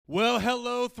Well,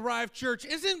 hello, Thrive Church.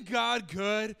 Isn't God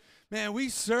good? Man, we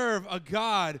serve a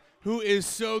God who is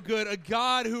so good, a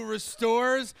God who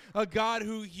restores, a God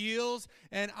who heals,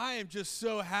 and I am just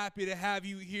so happy to have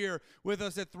you here with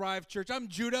us at Thrive Church. I'm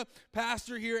Judah,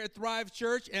 pastor here at Thrive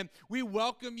Church, and we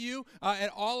welcome you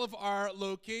at all of our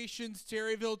locations,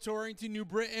 Terryville, Torrington, New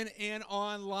Britain, and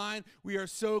online. We are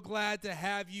so glad to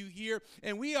have you here,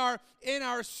 and we are in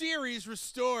our series,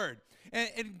 Restored,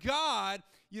 and God,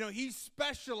 he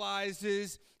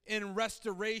specializes in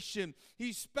restoration.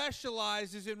 He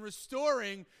specializes in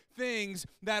restoring things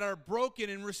that are broken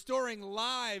and restoring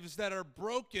lives that are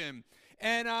broken.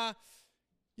 And,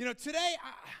 today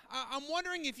I'm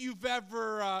wondering if you've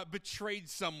ever betrayed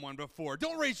someone before.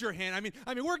 Don't raise your hand. I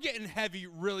mean, we're getting heavy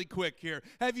really quick here.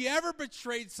 Have you ever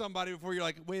betrayed somebody before? You're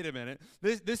like, wait a minute,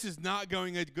 this is not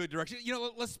going a good direction.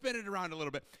 Let's spin it around a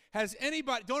little bit. Has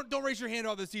anybody? Don't raise your hand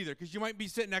on this either, because you might be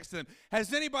sitting next to them.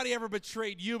 Has anybody ever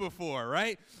betrayed you before?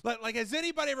 Right? Like, has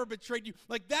anybody ever betrayed you?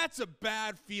 Like, that's a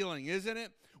bad feeling, isn't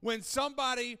it? When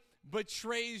somebody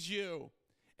betrays you.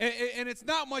 And it's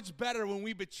not much better when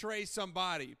we betray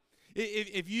somebody.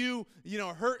 If you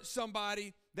hurt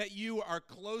somebody that you are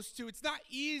close to, it's not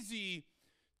easy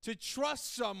to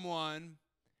trust someone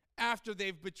after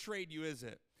they've betrayed you, is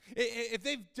it? If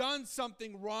they've done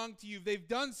something wrong to you, if they've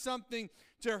done something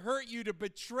to hurt you, to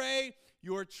betray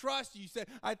your trust, you said,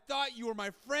 I thought you were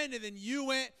my friend, and then you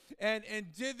went and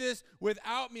did this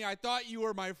without me. I thought you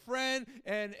were my friend,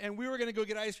 and we were going to go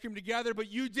get ice cream together,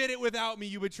 but you did it without me.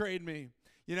 You betrayed me.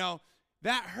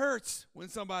 That hurts when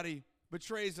somebody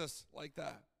betrays us like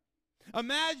that.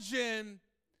 Imagine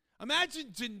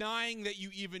denying that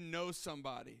you even know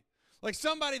somebody. Like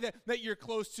somebody that you're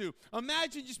close to.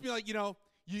 Imagine just being like,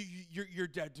 you're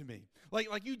dead to me.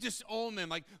 Like you disown them.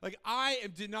 Like I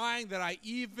am denying that I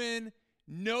even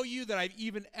know you, that I've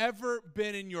even ever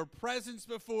been in your presence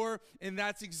before. And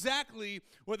that's exactly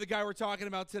what the guy we're talking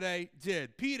about today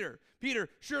did. Peter,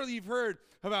 surely you've heard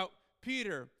about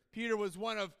Peter. Peter was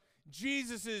one of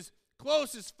Jesus'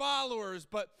 closest followers,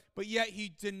 but yet he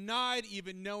denied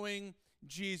even knowing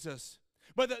Jesus.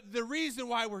 But the reason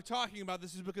why we're talking about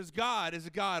this is because God is a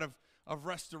God of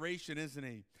restoration, isn't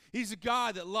he? He's a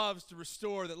God that loves to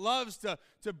restore, that loves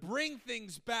to bring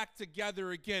things back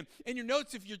together again. In your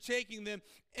notes, if you're taking them,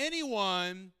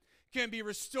 anyone can be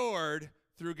restored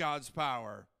through God's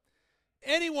power.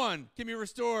 Anyone can be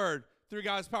restored through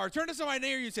God's power. Turn to somebody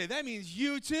near you and say, that means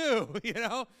you too,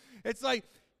 It's like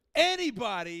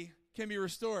anybody can be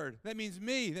restored. That means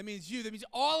me. That means you. That means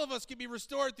all of us can be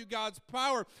restored through God's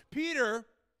power. Peter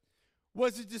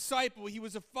was a disciple. He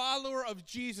was a follower of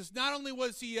Jesus. Not only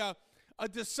was he a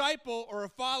disciple or a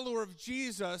follower of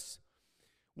Jesus,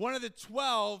 one of the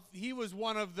 12, he was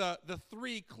one of the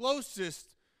three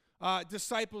closest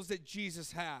disciples that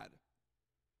Jesus had.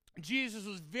 Jesus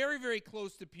was very, very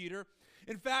close to Peter.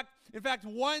 In fact,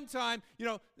 one time,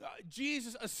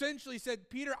 Jesus essentially said,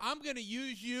 Peter, I'm going to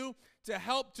use you to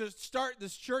help to start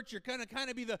this church. You're going to kind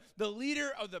of be the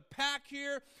leader of the pack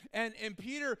here. And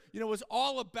Peter, was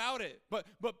all about it. But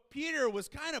Peter was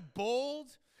kind of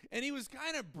bold, and he was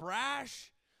kind of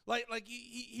brash. Like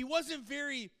he wasn't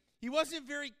very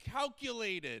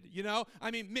calculated,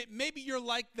 maybe you're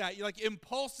like that. You're like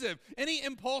impulsive. Any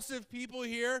impulsive people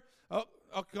here? Oh,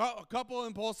 a couple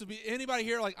impulsive. Anybody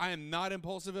here like, I am not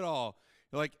impulsive at all?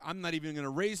 You're like, I'm not even going to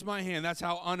raise my hand. That's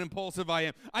how unimpulsive I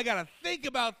am. I got to think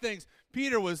about things.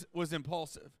 Peter was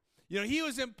impulsive. He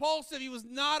was impulsive. He was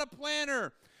not a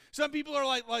planner. Some people are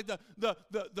like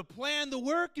the plan the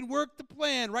work and work the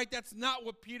plan, right? That's not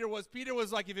what Peter was. Peter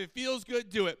was like, if it feels good,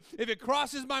 do it. If it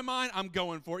crosses my mind, I'm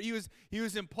going for it. He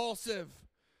was impulsive.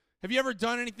 Have you ever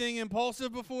done anything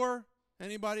impulsive before?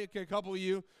 Anybody? Okay, a couple of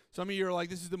you. Some of you are like,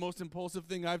 this is the most impulsive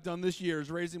thing I've done this year, is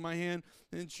raising my hand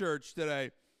in church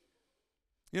today.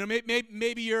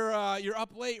 Maybe you're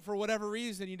up late for whatever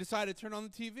reason. You decide to turn on the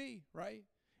TV, right?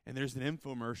 And there's an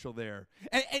infomercial there.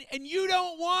 And you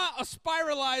don't want a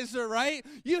spiralizer, right?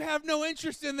 You have no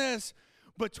interest in this.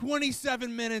 But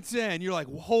 27 minutes in, you're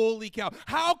like, holy cow,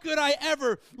 how could I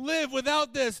ever live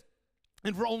without this?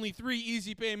 And for only 3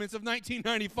 easy payments of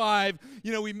 $19.95,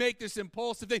 we make this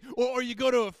impulsive thing. Or you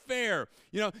go to a fair,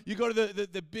 you go to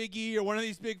the Big E or one of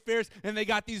these big fairs, and they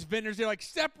got these vendors. They're like,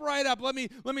 step right up. Let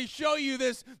me show you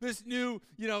this new,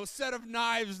 set of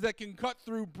knives that can cut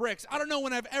through bricks. I don't know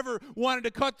when I've ever wanted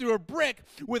to cut through a brick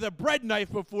with a bread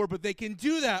knife before, but they can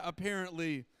do that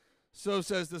apparently. So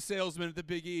says the salesman at the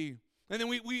Big E. And then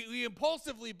we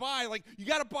impulsively buy, like, you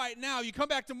got to buy it now. You come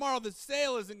back tomorrow, the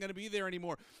sale isn't going to be there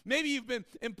anymore. Maybe you've been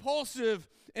impulsive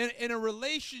in a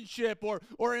relationship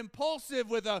or impulsive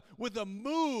with a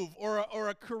move or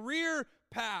a career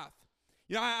path.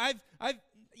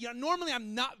 Normally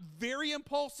I'm not very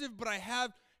impulsive, but I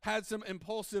have had some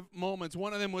impulsive moments.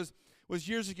 One of them was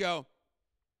years ago.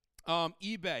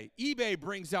 eBay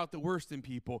brings out the worst in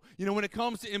people. When it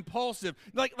comes to impulsive,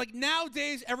 like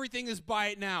nowadays everything is buy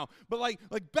it now, but like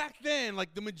back then,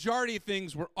 like the majority of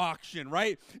things were auction,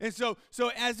 right? And so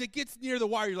as it gets near the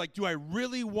wire, you're like, do I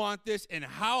really want this, and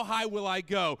how high will I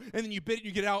go? And then you bid it,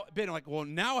 you get out bid, and like, well,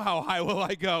 now how high will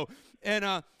I go? And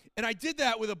I did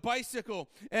that with a bicycle,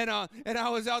 and I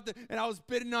was out there, and I was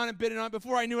bidding on it.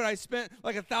 Before I knew it, I spent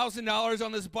like $1,000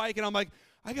 on this bike, and I'm like,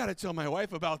 I got to tell my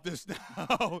wife about this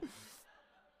now.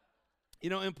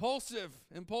 Impulsive.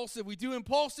 We do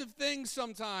impulsive things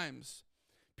sometimes.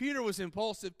 Peter was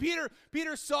impulsive.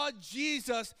 Peter saw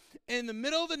Jesus in the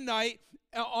middle of the night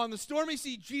on the stormy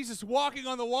sea, Jesus walking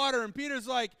on the water, and Peter's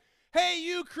like, hey,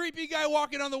 you creepy guy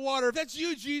walking on the water, if that's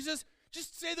you, Jesus,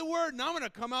 just say the word, and I'm going to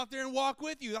come out there and walk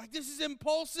with you. Like, this is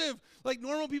impulsive. Like,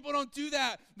 normal people don't do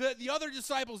that. The other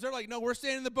disciples, they're like, no, we're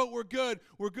staying in the boat. We're good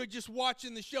just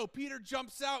watching the show. Peter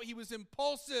jumps out. He was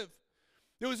impulsive.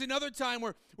 There was another time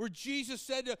where Jesus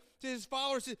said to his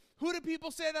followers, who do people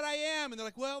say that I am? And they're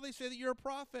like, well, they say that you're a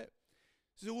prophet.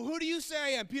 He said, well, who do you say I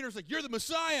am? Peter's like, you're the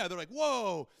Messiah. They're like,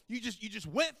 whoa, you just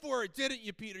went for it, didn't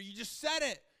you, Peter? You just said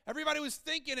it. Everybody was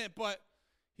thinking it, but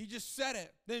he just said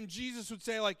it. Then Jesus would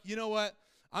say, like, you know what?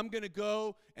 I'm going to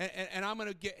go and I'm going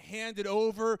to get handed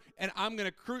over and I'm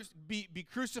going to be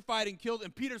crucified and killed.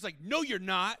 And Peter's like, no, you're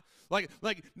not. Like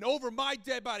over my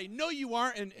dead body. No, you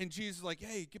aren't. And Jesus is like,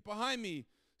 hey, get behind me,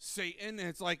 Satan. And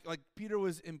it's like Peter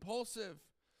was impulsive.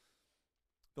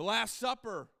 The Last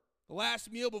Supper. The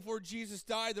last meal before Jesus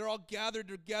died, they're all gathered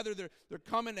together. They're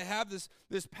coming to have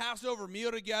this Passover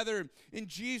meal together. And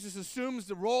Jesus assumes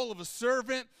the role of a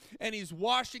servant, and he's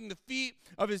washing the feet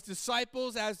of his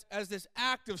disciples as this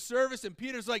act of service. And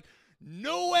Peter's like,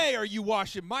 no way are you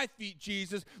washing my feet,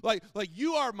 Jesus. Like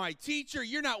you are my teacher.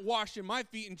 You're not washing my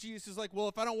feet. And Jesus is like, well,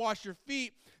 if I don't wash your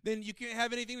feet, then you can't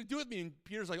have anything to do with me. And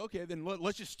Peter's like, okay, then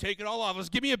let's just take it all off. Let's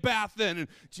give me a bath then. And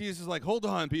Jesus is like, hold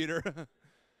on, Peter.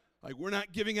 Like, we're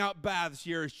not giving out baths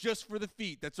here. It's just for the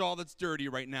feet. That's all that's dirty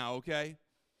right now, okay?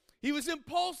 He was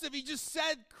impulsive. He just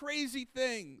said crazy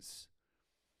things.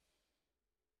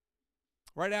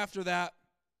 Right after that,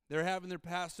 they're having their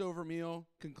Passover meal,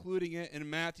 concluding it in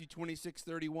Matthew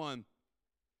 26:31.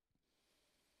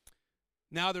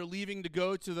 Now they're leaving to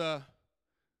go to the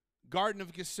Garden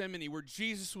of Gethsemane, where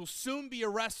Jesus will soon be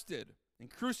arrested and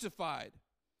crucified.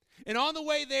 And on the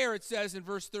way there, it says in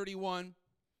verse 31,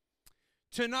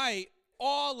 tonight,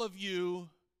 all of you,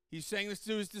 he's saying this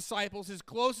to his disciples, his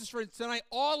closest friends, tonight,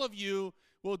 all of you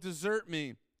will desert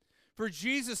me. For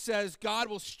Jesus says, God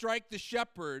will strike the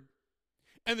shepherd,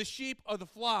 and the sheep of the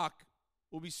flock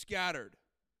will be scattered.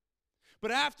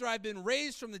 But after I've been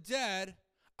raised from the dead,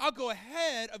 I'll go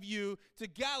ahead of you to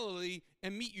Galilee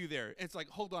and meet you there. It's like,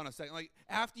 hold on a second. Like,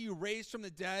 after you raised from the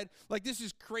dead, like, this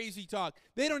is crazy talk.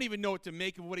 They don't even know what to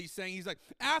make of what he's saying. He's like,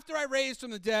 after I raised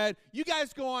from the dead, you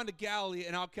guys go on to Galilee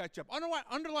and I'll catch up.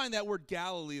 Underline that word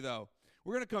Galilee, though.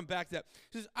 We're going to come back to that.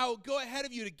 He says, I'll go ahead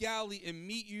of you to Galilee and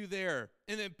meet you there.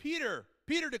 And then Peter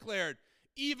declared,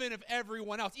 even if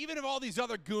everyone else, even if all these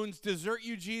other goons desert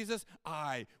you, Jesus,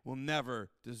 I will never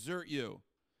desert you.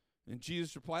 And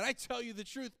Jesus replied, I tell you the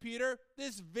truth, Peter,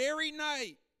 this very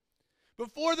night,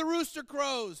 before the rooster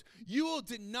crows, you will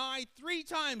deny 3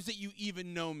 times that you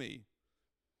even know me.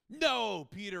 No,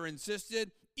 Peter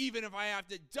insisted, even if I have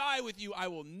to die with you, I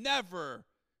will never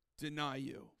deny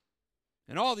you.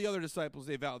 And all the other disciples,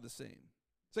 they vowed the same.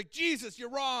 It's like, Jesus,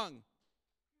 you're wrong.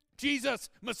 Jesus,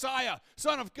 Messiah,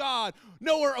 Son of God,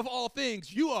 knower of all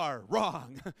things, you are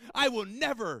wrong. I will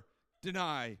never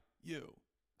deny you.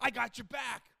 I got your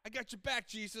back. I got your back,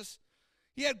 Jesus.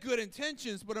 He had good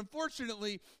intentions, but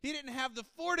unfortunately, he didn't have the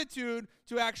fortitude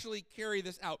to actually carry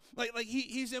this out.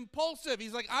 He's impulsive.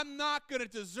 He's like, I'm not going to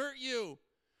desert you.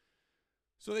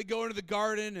 So they go into the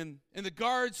garden, and the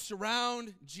guards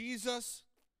surround Jesus.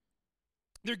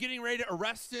 They're getting ready to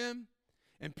arrest him.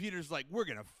 And Peter's like, we're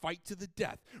going to fight to the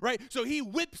death, right? So he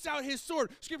whips out his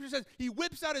sword. Scripture says he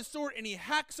whips out his sword, and he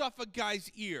hacks off a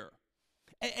guy's ear.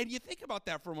 And you think about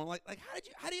that for a moment, like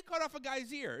how do you cut off a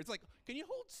guy's ear? It's like, can you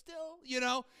hold still, you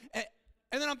know? And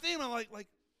then I'm thinking, like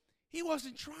he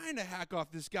wasn't trying to hack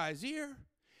off this guy's ear.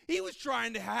 He was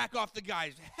trying to hack off the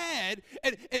guy's head.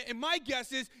 And my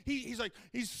guess is he's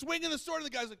swinging the sword, and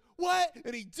the guy's like, what?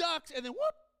 And he ducks, and then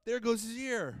whoop, there goes his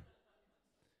ear.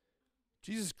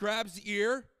 Jesus grabs the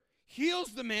ear,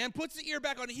 heals the man, puts the ear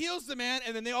back on, heals the man,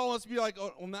 and then they all must be like,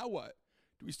 oh, well, now what?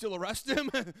 Do we still arrest him?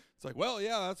 It's like, well,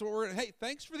 yeah, that's what we're going to. Hey,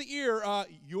 thanks for the ear.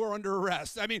 You're under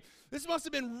arrest. I mean, this must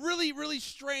have been really, really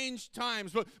strange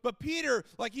times. But Peter,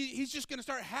 like, he's just going to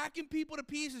start hacking people to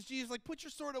pieces. Jesus, like, put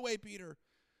your sword away, Peter.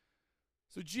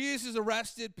 So Jesus is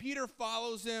arrested. Peter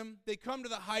follows him. They come to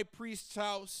the high priest's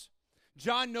house.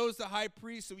 John knows the high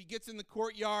priest, so he gets in the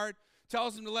courtyard,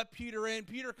 tells him to let Peter in.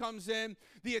 Peter comes in.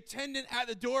 The attendant at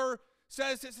the door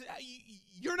says,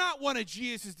 you're not one of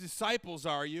Jesus' disciples,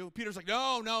 are you? Peter's like,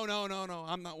 no.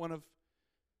 I'm not one of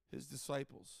his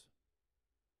disciples.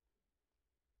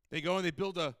 They go and they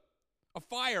build a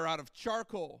fire out of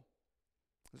charcoal.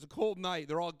 It's a cold night.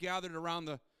 They're all gathered around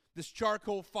this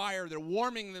charcoal fire. They're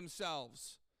warming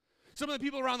themselves. Some of the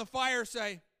people around the fire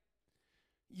say,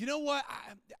 you know what?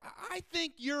 I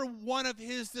think you're one of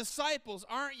his disciples,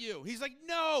 aren't you? He's like,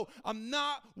 no, I'm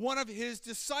not one of his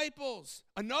disciples.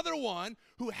 Another one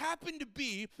who happened to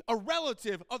be a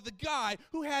relative of the guy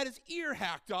who had his ear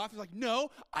hacked off. He's like, no,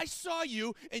 I saw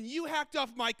you and you hacked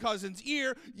off my cousin's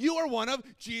ear. You are one of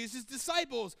Jesus'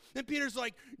 disciples. And Peter's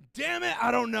like, damn it,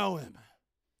 I don't know him.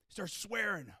 He starts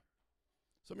swearing.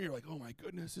 Some of you are like, oh my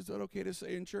goodness, is that okay to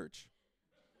say in church?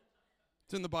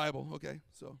 It's in the Bible, okay,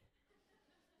 so.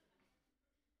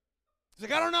 He's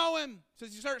like, I don't know him. So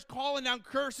he starts calling down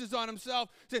curses on himself.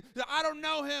 Says, I don't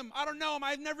know him.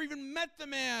 I've never even met the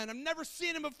man. I've never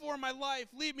seen him before in my life.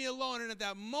 Leave me alone. And at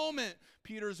that moment,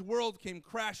 Peter's world came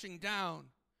crashing down.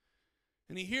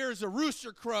 And he hears a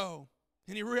rooster crow.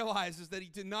 And he realizes that he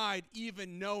denied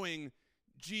even knowing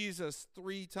Jesus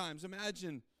 3 times.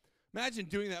 Imagine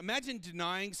doing that. Imagine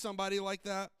denying somebody like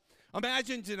that.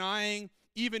 Imagine denying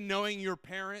even knowing your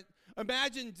parent.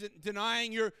 Imagine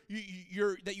denying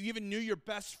that you even knew your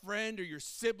best friend or your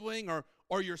sibling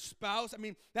or your spouse. I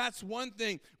mean, that's one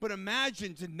thing. But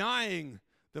imagine denying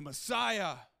the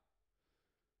Messiah.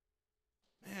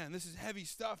 Man, this is heavy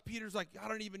stuff. Peter's like, I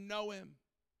don't even know him.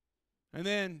 And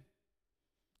then,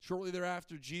 shortly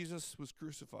thereafter, Jesus was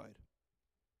crucified.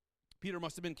 Peter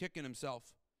must have been kicking himself.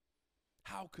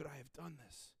 How could I have done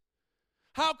this?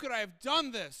 How could I have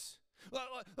done this?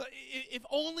 If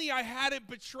only I hadn't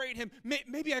betrayed him,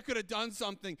 maybe I could have done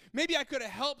something. Maybe I could have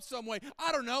helped some way.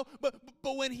 I don't know. But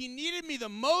when he needed me the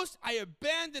most, I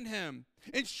abandoned him.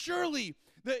 And surely,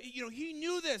 he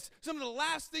knew this. Some of the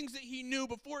last things that he knew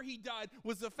before he died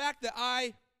was the fact that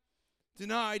I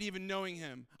denied even knowing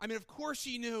him. I mean, of course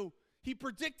he knew. He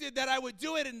predicted that I would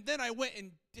do it, and then I went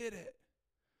and did it.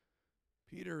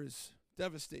 Peter is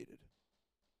devastated.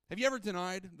 Have you ever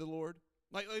denied the Lord?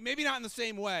 Like maybe not in the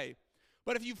same way.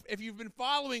 But if you've been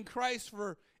following Christ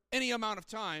for any amount of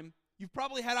time, you've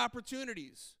probably had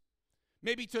opportunities.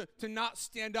 Maybe to not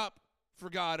stand up for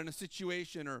God in a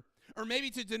situation or maybe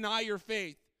to deny your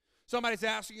faith. Somebody's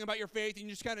asking about your faith and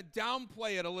you just kind of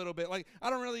downplay it a little bit. Like, I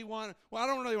don't really want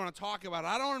to talk about it.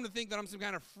 I don't want them to think that I'm some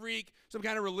kind of freak, some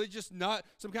kind of religious nut,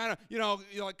 some kind of,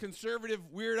 like conservative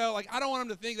weirdo. Like, I don't want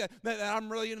them to think that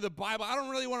I'm really into the Bible. I don't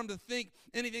really want them to think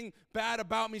anything bad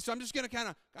about me. So I'm just going to kind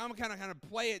of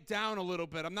play it down a little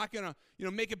bit. I'm not going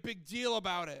to, make a big deal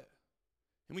about it.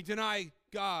 And we deny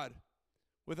God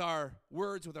with our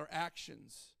words, with our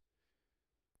actions.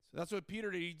 So that's what Peter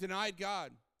did. He denied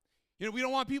God. We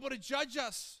don't want people to judge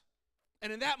us.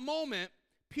 And in that moment,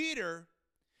 Peter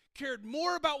cared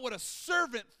more about what a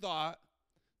servant thought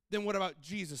than what about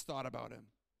Jesus thought about him.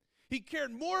 He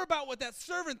cared more about what that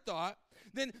servant thought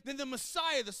than the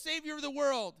Messiah, the Savior of the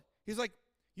world. He's like,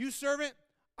 you servant,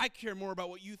 I care more about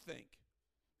what you think.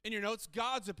 In your notes,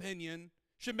 God's opinion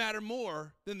should matter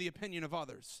more than the opinion of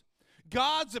others.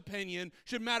 God's opinion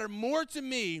should matter more to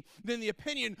me than the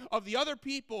opinion of the other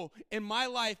people in my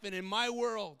life and in my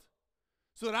world.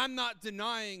 So that I'm not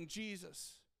denying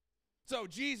Jesus. So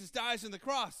Jesus dies on the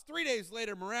cross. 3 days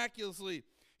later, miraculously,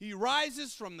 he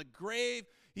rises from the grave.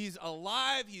 He's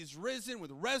alive. He's risen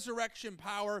with resurrection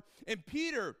power. And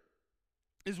Peter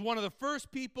is one of the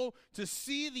first people to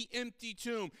see the empty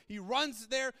tomb. He runs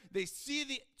there. They see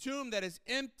the tomb that is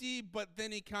empty, but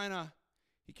then he kind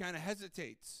of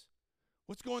hesitates.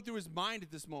 What's going through his mind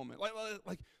at this moment?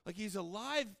 Like he's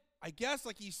alive, I guess,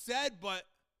 like he said, but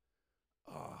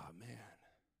oh man.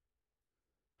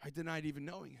 I denied even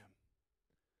knowing him.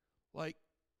 Like,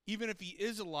 even if he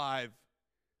is alive,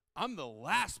 I'm the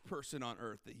last person on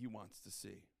earth that he wants to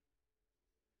see.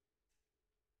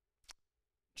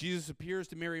 Jesus appears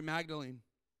to Mary Magdalene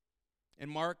in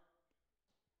Mark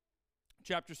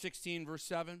chapter 16, verse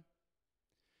 7. It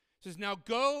says, now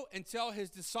go and tell his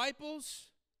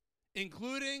disciples,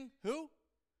 including who?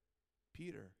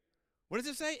 Peter. What does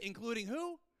it say? Including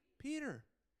who? Peter.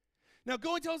 Now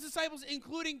go and tell his disciples,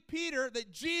 including Peter,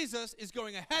 that Jesus is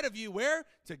going ahead of you, where?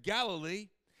 To Galilee,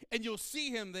 and you'll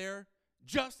see him there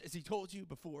just as he told you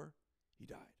before he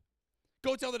died.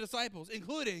 Go tell the disciples,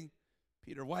 including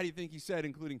Peter. Why do you think he said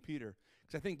including Peter?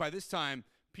 Because I think by this time,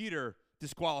 Peter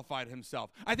disqualified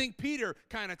himself. I think Peter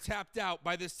kind of tapped out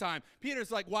by this time. Peter's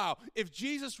like, wow, if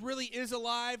Jesus really is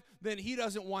alive, then he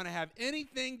doesn't want to have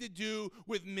anything to do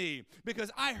with me. Because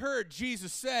I heard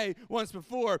Jesus say once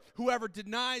before, whoever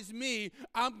denies me,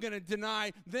 I'm going to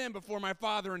deny them before my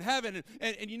Father in heaven.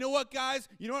 And you know what, guys?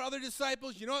 You know what, other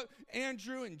disciples? You know what,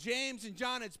 Andrew and James and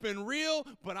John, it's been real,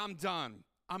 but I'm done.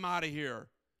 I'm out of here.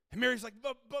 And Mary's like,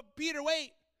 but Peter,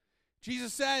 wait.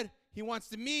 Jesus said he wants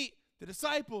to meet the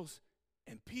disciples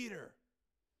and Peter.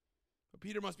 But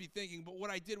Peter must be thinking, but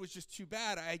what I did was just too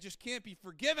bad. I just can't be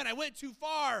forgiven. I went too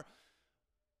far.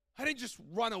 I didn't just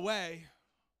run away.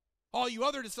 All you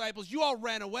other disciples, you all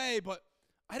ran away, but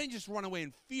I didn't just run away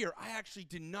in fear. I actually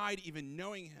denied even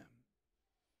knowing him.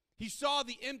 He saw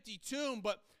the empty tomb,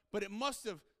 but it must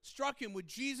have struck him. Would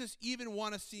Jesus even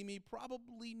want to see me?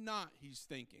 Probably not, he's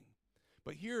thinking.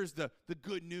 But here's the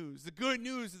good news. The good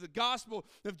news of the gospel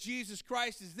of Jesus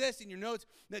Christ is this in your notes,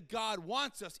 that God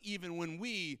wants us even when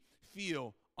we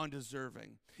feel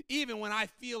undeserving. Even when I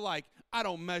feel like I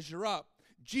don't measure up,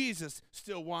 Jesus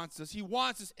still wants us. He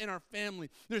wants us in our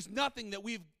family. There's nothing that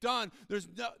we've done. There's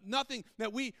nothing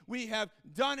that we have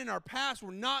done in our past.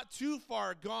 We're not too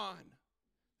far gone.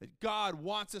 That God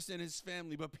wants us in his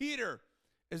family. But Peter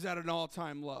is at an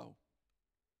all-time low.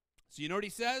 So you know what he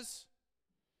says?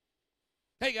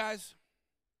 Hey, guys,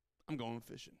 I'm going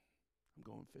fishing. I'm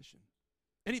going fishing.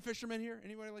 Any fishermen here?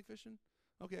 Anybody like fishing?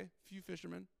 Okay, a few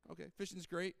fishermen. Okay, fishing's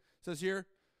great. It says here,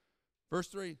 verse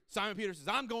 3, Simon Peter says,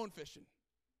 I'm going fishing.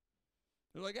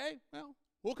 They're like, hey, well,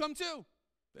 we'll come too.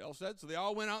 They all said, so they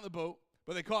all went out in the boat,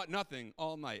 but they caught nothing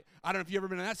all night. I don't know if you've ever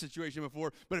been in that situation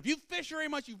before, but if you fish very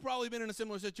much, you've probably been in a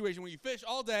similar situation where you fish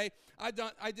all day. I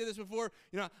did this before.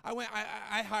 You know,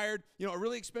 I hired, a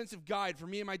really expensive guide for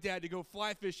me and my dad to go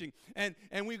fly fishing, and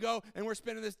we go and we're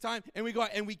spending this time, and we go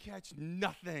out and we catch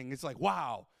nothing. It's like,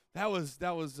 wow, it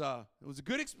was a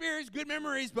good experience, good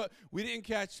memories, but we didn't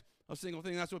catch a single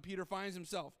thing. That's what Peter finds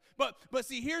himself. But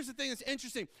see, here's the thing that's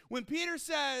interesting. When Peter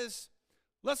says,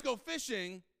 let's go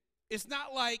fishing, it's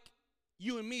not like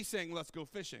you and me saying, let's go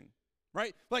fishing,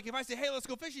 right? Like if I say, hey, let's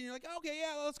go fishing, you're like, okay,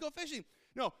 yeah, let's go fishing.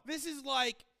 No, this is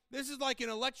like an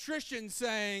electrician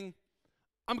saying,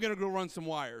 I'm going to go run some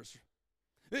wires.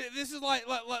 This is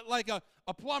like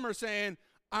a plumber saying,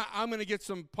 I'm going to get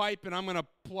some pipe and I'm going to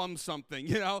plumb something,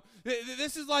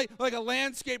 This is like a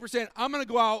landscaper saying, I'm going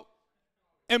to go out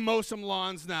and mow some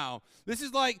lawns now. This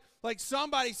is like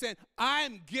somebody saying,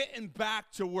 I'm getting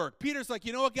back to work. Peter's like,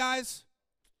 you know what, guys?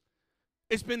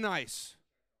 It's been nice.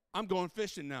 I'm going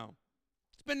fishing now.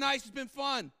 It's been nice. It's been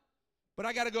fun. But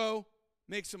I got to go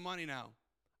make some money now.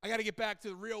 I got to get back to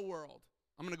the real world.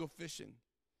 I'm going to go fishing.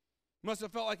 Must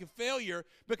have felt like a failure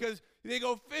because they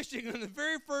go fishing on the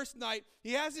very first night.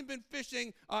 He hasn't been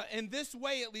fishing in this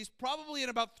way at least probably in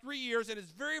about 3 years. And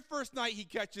his very first night he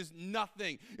catches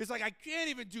nothing. It's like, I can't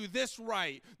even do this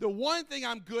right. The one thing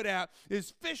I'm good at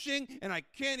is fishing, and I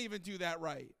can't even do that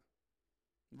right.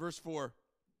 Verse 4.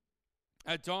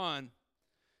 At dawn,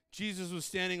 Jesus was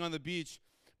standing on the beach,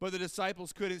 but the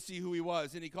disciples couldn't see who he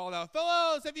was. And he called out,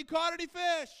 fellows, have you caught any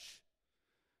fish?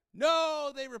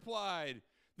 No, they replied.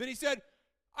 Then he said,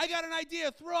 I got an idea.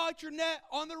 Throw out your net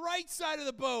on the right side of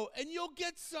the boat, and you'll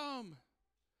get some.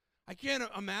 I can't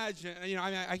imagine,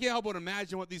 I can't help but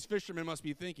imagine what these fishermen must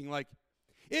be thinking. Like,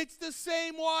 it's the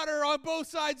same water on both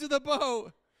sides of the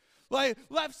boat. Like,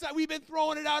 left side, we've been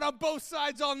throwing it out on both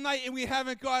sides all night, and we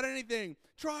haven't caught anything.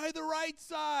 Try the right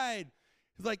side.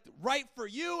 It's like, right for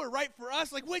you or right for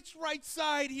us? Like, which right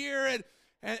side here?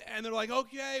 And they're like,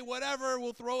 okay, whatever.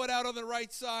 We'll throw it out on the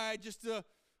right side just to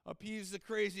appease the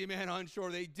crazy man on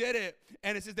shore. They did it.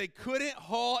 And it says they couldn't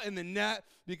haul in the net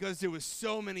because there was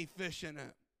so many fish in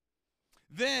it.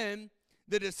 Then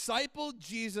the disciple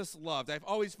Jesus loved. I've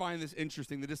always find this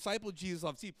interesting. The disciple Jesus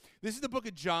loved. See, this is the book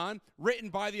of John, written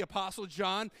by the apostle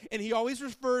John, and he always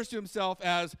refers to himself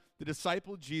as the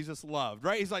disciple Jesus loved,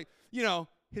 right? He's like,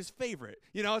 his favorite.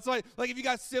 It's like if you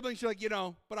got siblings, you're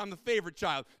like, but I'm the favorite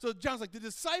child. So John's like, the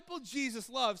disciple Jesus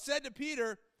loved said to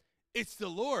Peter, it's the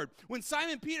Lord. When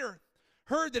Simon Peter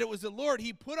heard that it was the Lord,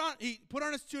 he put on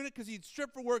his tunic because he'd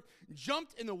stripped for work,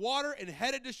 jumped in the water, and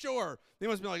headed to shore. They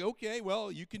must be like, okay,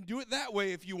 well, you can do it that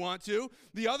way if you want to.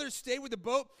 The others stayed with the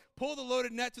boat, pulled the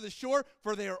loaded net to the shore,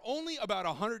 for they are only about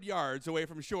 100 yards away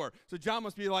from shore. So John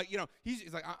must be like,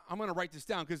 he's like, I'm going to write this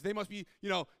down because they must be,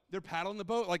 they're paddling the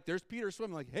boat. Like, there's Peter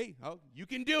swimming. Like, hey, you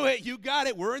can do it. You got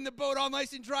it. We're in the boat all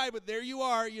nice and dry, but there you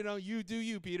are. You do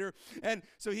you, Peter. And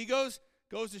so he goes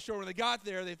to shore. When they got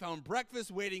there, they found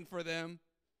breakfast waiting for them,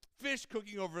 fish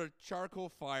cooking over a charcoal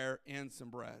fire and some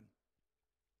bread.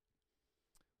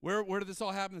 Where did this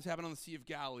all happen? This happened on the Sea of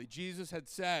Galilee. Jesus had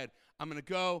said, I'm going to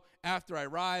go after I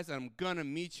rise, and I'm going to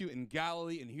meet you in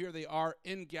Galilee. And here they are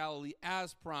in Galilee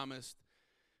as promised.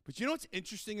 But you know what's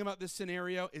interesting about this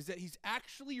scenario is that he's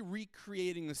actually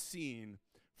recreating a scene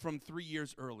from 3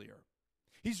 years earlier.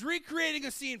 He's recreating a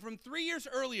scene from 3 years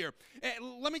earlier.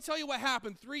 And let me tell you what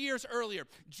happened 3 years earlier.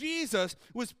 Jesus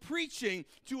was preaching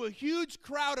to a huge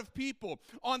crowd of people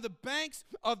on the banks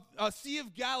of Sea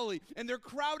of Galilee, and they're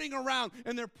crowding around,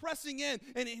 and they're pressing in,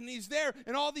 and he's there,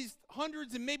 and all these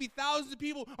hundreds and maybe thousands of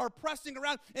people are pressing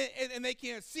around, and they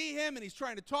can't see him, and he's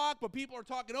trying to talk, but people are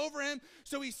talking over him.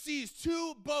 So he sees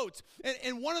two boats,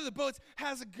 and one of the boats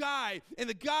has a guy, and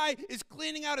the guy is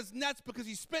cleaning out his nets because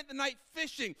he spent the night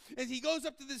fishing, and he goes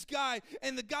up to this guy,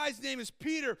 and the guy's name is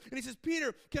Peter, and he says,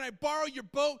 Peter, can I borrow your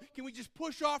boat? Can we just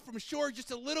push off from shore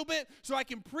just a little bit so I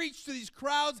can preach to these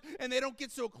crowds and they don't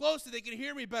get so close that they can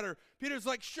hear me better? Peter's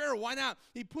like, sure, why not?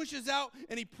 He pushes out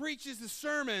and he preaches the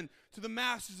sermon to the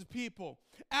masses of people.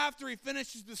 After he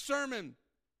finishes the sermon,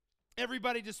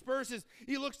 everybody disperses.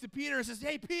 He looks to Peter and says,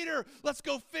 hey, Peter, let's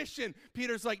go fishing.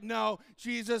 Peter's like, no,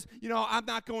 Jesus, I'm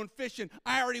not going fishing.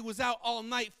 I already was out all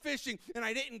night fishing, and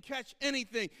I didn't catch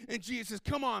anything. And Jesus says,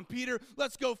 come on, Peter,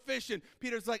 let's go fishing.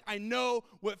 Peter's like, I know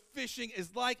what fishing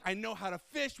is like. I know how to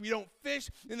fish. We don't fish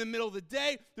in the middle of the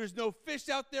day. There's no fish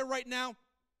out there right now.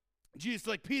 Jesus is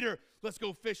like, Peter, let's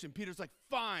go fishing. Peter's like,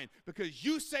 fine, because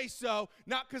you say so,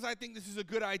 not because I think this is a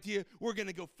good idea. We're going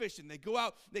to go fishing. They go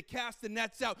out, they cast the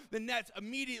nets out. The nets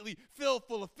immediately fill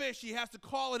full of fish. He has to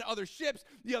call in other ships.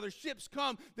 The other ships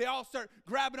come. They all start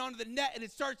grabbing onto the net, and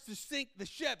it starts to sink the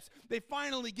ships. They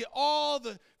finally get all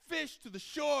the fish to the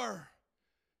shore.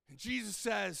 And Jesus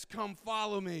says, come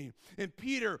follow me. And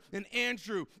Peter and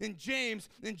Andrew and James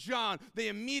and John, they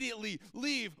immediately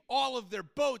leave all of their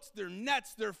boats, their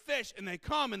nets, their fish, and they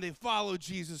come and they follow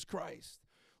Jesus Christ.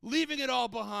 Leaving it all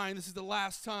behind. This is the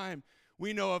last time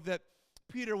we know of that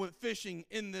Peter went fishing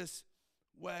in this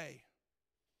way.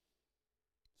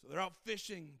 So they're out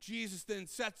fishing. Jesus then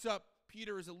sets up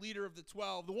Peter as a leader of the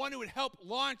 12, the one who would help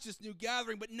launch this new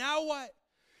gathering. But now what?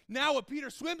 Now what? Peter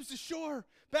swims to shore.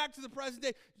 Back to the present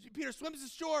day. Peter swims to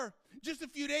shore. Just a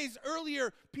few days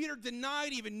earlier, Peter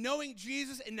denied even knowing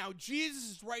Jesus, and now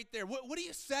Jesus is right there. What do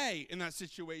you say in that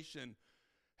situation?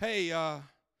 Hey,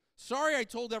 sorry I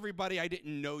told everybody I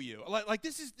didn't know you. Like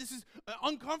this is an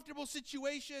uncomfortable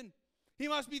situation. He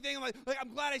must be thinking like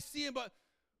I'm glad I see him,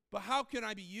 but how can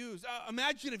I be used?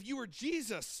 Imagine if you were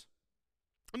Jesus.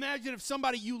 Imagine if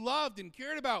somebody you loved and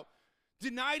cared about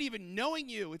denied even knowing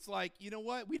you. It's like, you know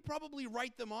what? We'd probably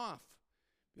write them off.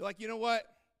 Be like, you know what?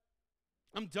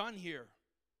 I'm done here.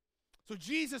 So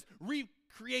Jesus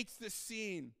recreates this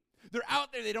scene. They're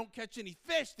out there. They don't catch any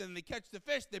fish. Then they catch the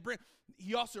fish.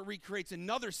 He also recreates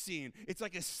another scene. It's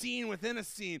like a scene within a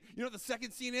scene. You know what the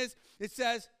second scene is? It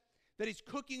says that he's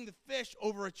cooking the fish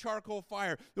over a charcoal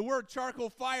fire. The word charcoal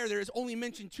fire there is only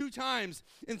mentioned 2 times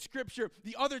in Scripture.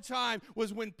 The other time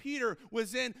was when Peter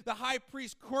was in the high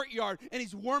priest's courtyard, and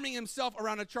he's warming himself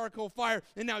around a charcoal fire.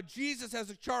 And now Jesus has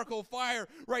a charcoal fire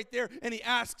right there, and he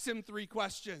asks him 3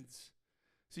 questions.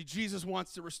 See, Jesus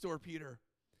wants to restore Peter.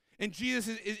 And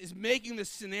Jesus is making this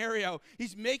scenario.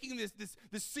 He's making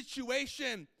this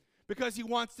situation because he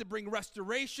wants to bring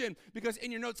restoration. Because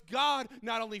in your notes, God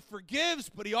not only forgives,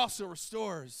 but he also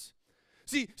restores.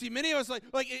 See, many of us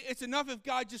like it's enough if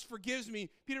God just forgives me.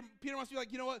 Peter wants to be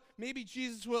like, you know what? Maybe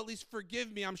Jesus will at least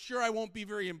forgive me. I'm sure I won't be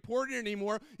very important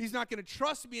anymore. He's not going to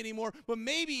trust me anymore. But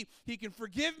maybe he can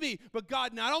forgive me. But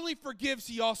God not only forgives,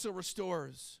 he also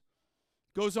restores.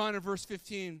 Goes on in verse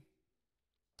 15.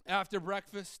 After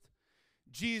breakfast,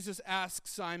 Jesus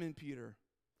asks Simon Peter,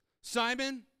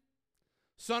 Simon,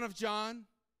 son of John,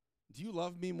 do you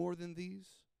love me more than these?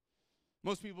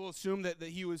 Most people assume that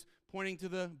he was pointing to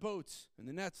the boats and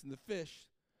the nets and the fish.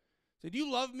 Say, do you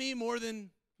love me more than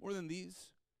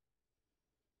these?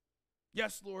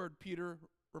 Yes, Lord, Peter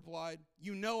replied.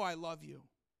 You know I love you.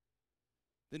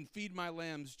 Then feed my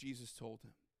lambs, Jesus told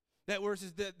him. That word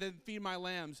says, then feed my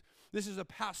lambs. This is a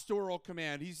pastoral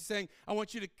command. He's saying, I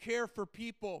want you to care for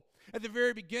people. At the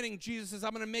very beginning, Jesus says,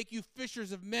 I'm going to make you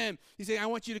fishers of men. He's saying, I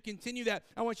want you to continue that.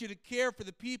 I want you to care for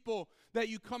the people that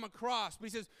you come across. But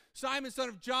he says, Simon, son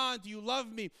of John, do you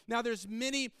love me? Now, there's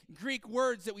many Greek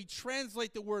words that we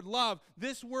translate the word love.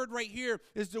 This word right here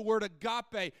is the word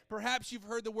agape. Perhaps you've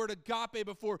heard the word agape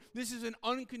before. This is an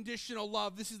unconditional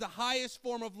love. This is the highest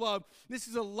form of love. This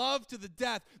is a love to the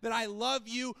death, that I love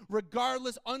you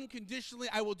regardless, unconditionally.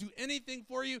 I will do anything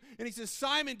for you. And he says,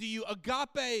 Simon, do you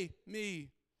agape me?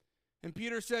 And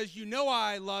Peter says, you know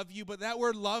I love you, but that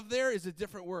word love there is a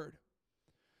different word.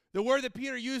 The word that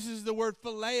Peter uses is the word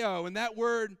phileo, and that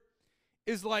word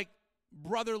is like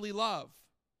brotherly love.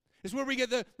 It's where we get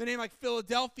the name like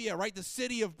Philadelphia, right? The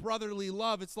city of brotherly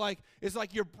love. It's like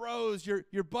your bros,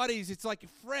 your buddies. It's like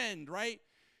a friend, right?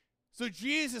 So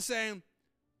Jesus is saying,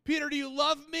 Peter, do you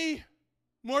love me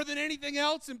more than anything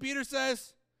else? And Peter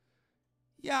says,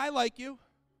 yeah, I like you.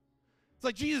 It's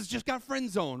like Jesus just got friend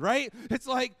zoned, right? It's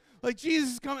like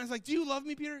Jesus is coming. It's like, do you love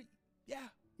me, Peter? Yeah,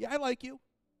 I like you.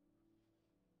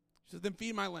 He says, then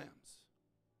feed my lambs.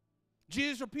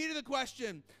 Jesus repeated the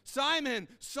question, Simon,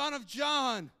 son of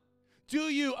John, do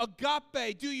you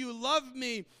agape? Do you love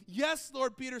me? Yes,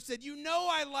 Lord, Peter said, you know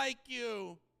I like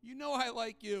you. You know I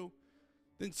like you.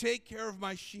 Then take care of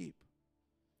my sheep.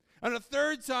 And a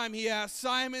third time he asked,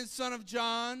 Simon, son of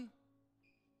John,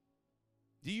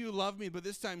 do you love me? But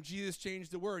this time Jesus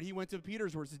changed the word. He went to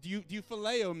Peter's words. Do you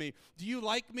phileo me? Do you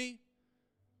like me?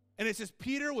 And it says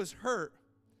Peter was hurt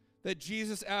that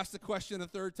Jesus asked the question a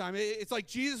third time. It's like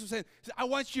Jesus was saying, I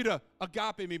want you to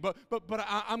agape me, but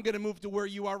I'm going to move to where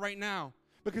you are right now.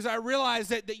 Because I realize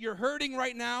that you're hurting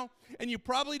right now, and you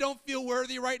probably don't feel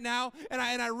worthy right now. And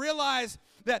I realize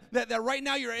that right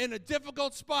now you're in a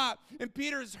difficult spot. And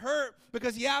Peter's hurt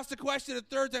because he asked the question a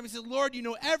third time. He said, Lord, you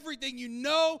know everything. You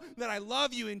know that I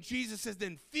love you. And Jesus says,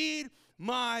 then feed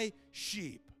my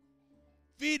sheep.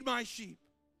 Feed my sheep.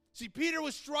 See, Peter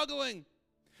was struggling.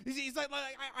 He's like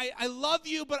I love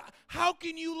you, but how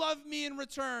can you love me in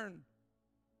return?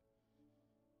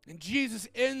 And Jesus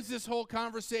ends this whole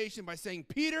conversation by saying,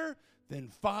 Peter, then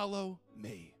follow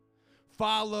me.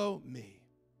 Follow me.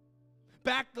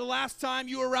 Back the last time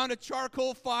you were around a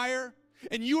charcoal fire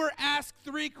and you were asked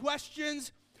 3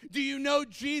 questions. Do you know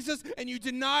Jesus? And you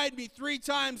denied me 3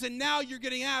 times, and now you're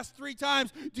getting asked 3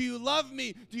 times, do you love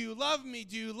me? Do you love me?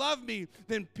 Do you love me?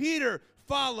 Then Peter,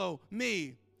 follow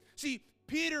me. See,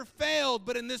 Peter failed,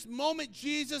 but in this moment,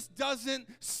 Jesus doesn't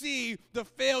see the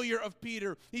failure of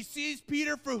Peter. He sees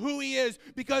Peter for who he is,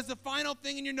 because the final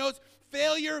thing in your notes,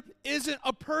 failure isn't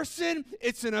a person,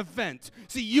 it's an event.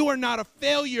 See, you are not a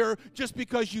failure just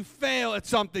because you fail at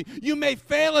something. You may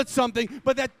fail at something,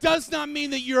 but that does not mean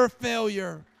that you're a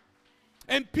failure.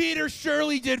 And Peter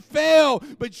surely did fail,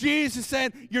 but Jesus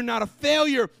said, you're not a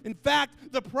failure. In fact,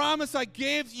 the promise I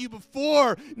gave you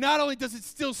before, not only does it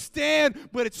still stand,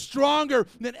 but it's stronger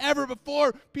than ever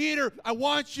before. Peter, I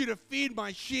want you to feed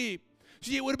my sheep.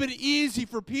 See, it would have been easy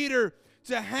for Peter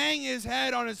to hang his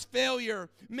head on his failure.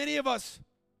 Many of us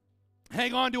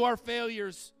hang on to our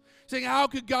failures, saying, how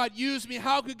could God use me?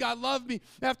 How could God love me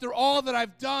after all that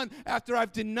I've done, after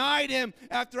I've denied him,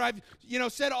 after I've,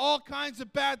 said all kinds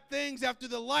of bad things, after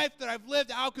the life that I've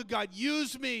lived? How could God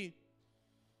use me?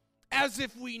 As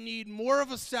if we need more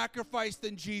of a sacrifice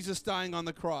than Jesus dying on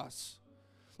the cross.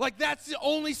 Like that's the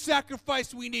only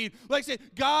sacrifice we need. Like say,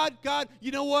 God,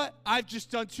 you know what? I've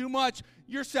just done too much.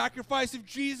 Your sacrifice of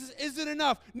Jesus isn't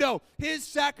enough. No, his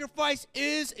sacrifice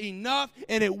is enough,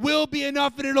 and it will be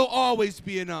enough, and it'll always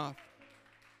be enough.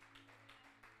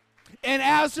 And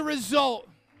as a result,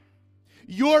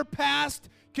 your past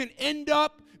can end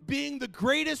up being the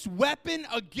greatest weapon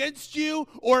against you,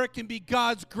 or it can be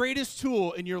God's greatest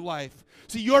tool in your life.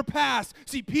 See, your past.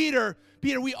 See, Peter,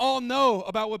 we all know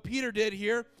about what Peter did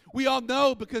here. We all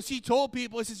know because he told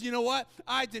people, he says, you know what?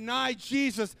 I denied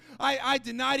Jesus. I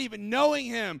denied even knowing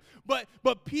him.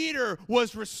 But Peter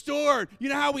was restored. You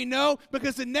know how we know?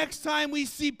 Because the next time we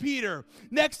see Peter,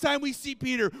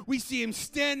 we see him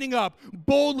standing up,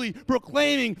 boldly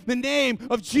proclaiming the name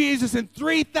of Jesus, and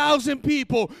 3,000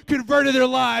 people converted their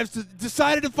lives,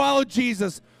 decided to follow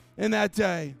Jesus in that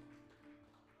day.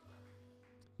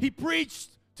 He preached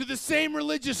to the same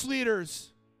religious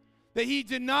leaders that he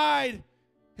denied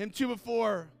him to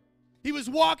before. He was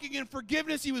walking in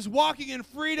forgiveness. He was walking in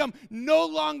freedom, no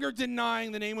longer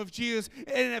denying the name of Jesus.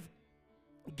 And if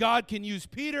God can use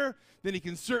Peter, then he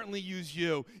can certainly use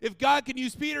you. If God can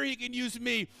use Peter, he can use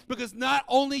me. Because not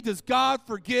only does God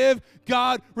forgive,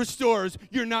 God restores.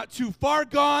 You're not too far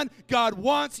gone. God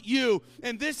wants you.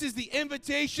 And this is the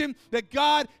invitation that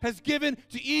God has given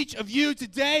to each of you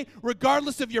today,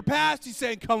 regardless of your past. He's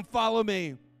saying, come follow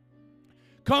me.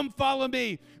 Come follow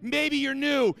me. Maybe you're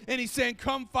new and he's saying,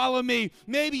 come follow me.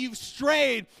 Maybe you've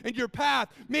strayed in your path.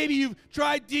 Maybe you've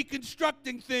tried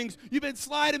deconstructing things. You've been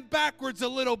sliding backwards a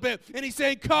little bit and he's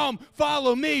saying, come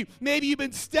follow me. Maybe you've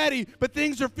been steady, but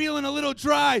things are feeling a little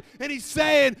dry. And he's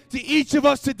saying to each of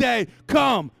us today,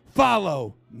 come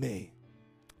follow me.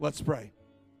 Let's pray.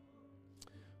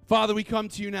 Father, we come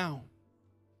to you now.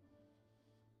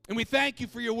 And we thank you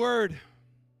for your word.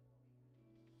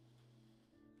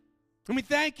 And we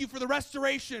thank you for the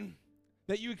restoration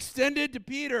that you extended to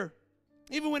Peter,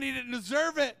 even when he didn't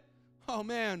deserve it. Oh,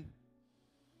 man.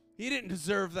 He didn't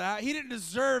deserve that. He didn't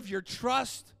deserve your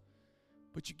trust,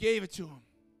 but you gave it to him.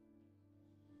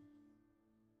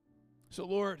 So,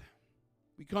 Lord,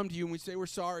 we come to you and we say we're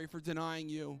sorry for denying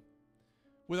you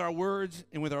with our words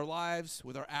and with our lives,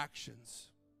 with our actions.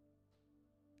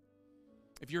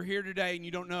 If you're here today and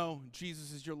you don't know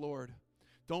Jesus is your Lord,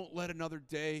 don't let another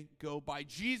day go by.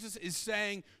 Jesus is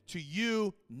saying to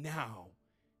you now,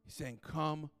 he's saying,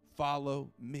 come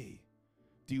follow me.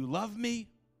 Do you love me?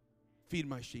 Feed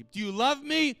my sheep. Do you love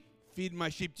me? Feed my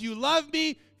sheep. Do you love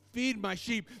me? Feed my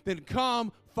sheep. Then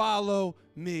come follow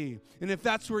me. And if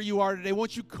that's where you are today,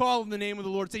 won't you call in the name of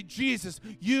the Lord? Say, Jesus,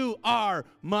 you are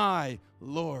my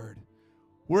Lord.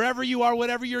 Wherever you are,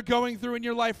 whatever you're going through in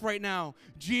your life right now,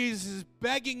 Jesus is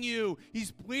begging you.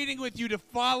 He's pleading with you to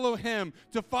follow him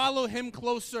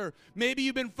closer. Maybe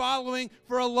you've been following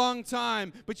for a long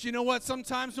time, but you know what?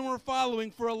 Sometimes when we're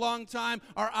following for a long time,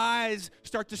 our eyes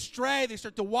start to stray. They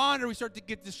start to wander. We start to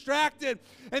get distracted.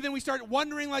 And then we start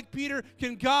wondering like Peter,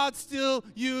 can God still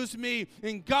use me?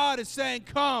 And God is saying,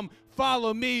 come,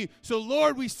 follow me. So,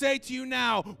 Lord, we say to you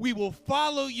now, we will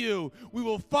follow you. We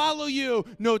will follow you.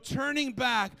 No turning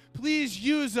back. Please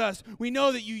use us. We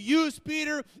know that you use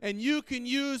Peter and you can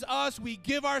use us. We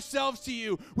give ourselves to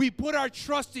you. We put our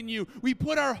trust in you. We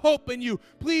put our hope in you.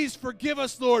 Please forgive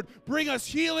us, Lord. Bring us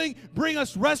healing. Bring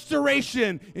us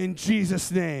restoration. In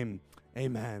Jesus' name,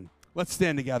 amen. Let's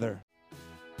stand together.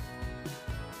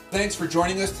 Thanks for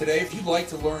joining us today. If you'd like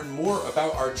to learn more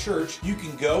about our church, you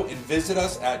can go and visit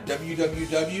us at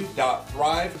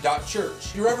www.thrive.church.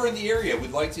 If you're ever in the area,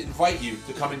 we'd like to invite you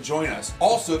to come and join us.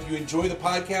 Also, if you enjoy the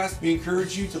podcast, we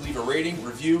encourage you to leave a rating,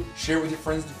 review, share with your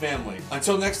friends and family.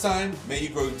 Until next time, may you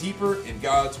grow deeper in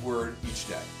God's Word each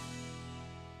day.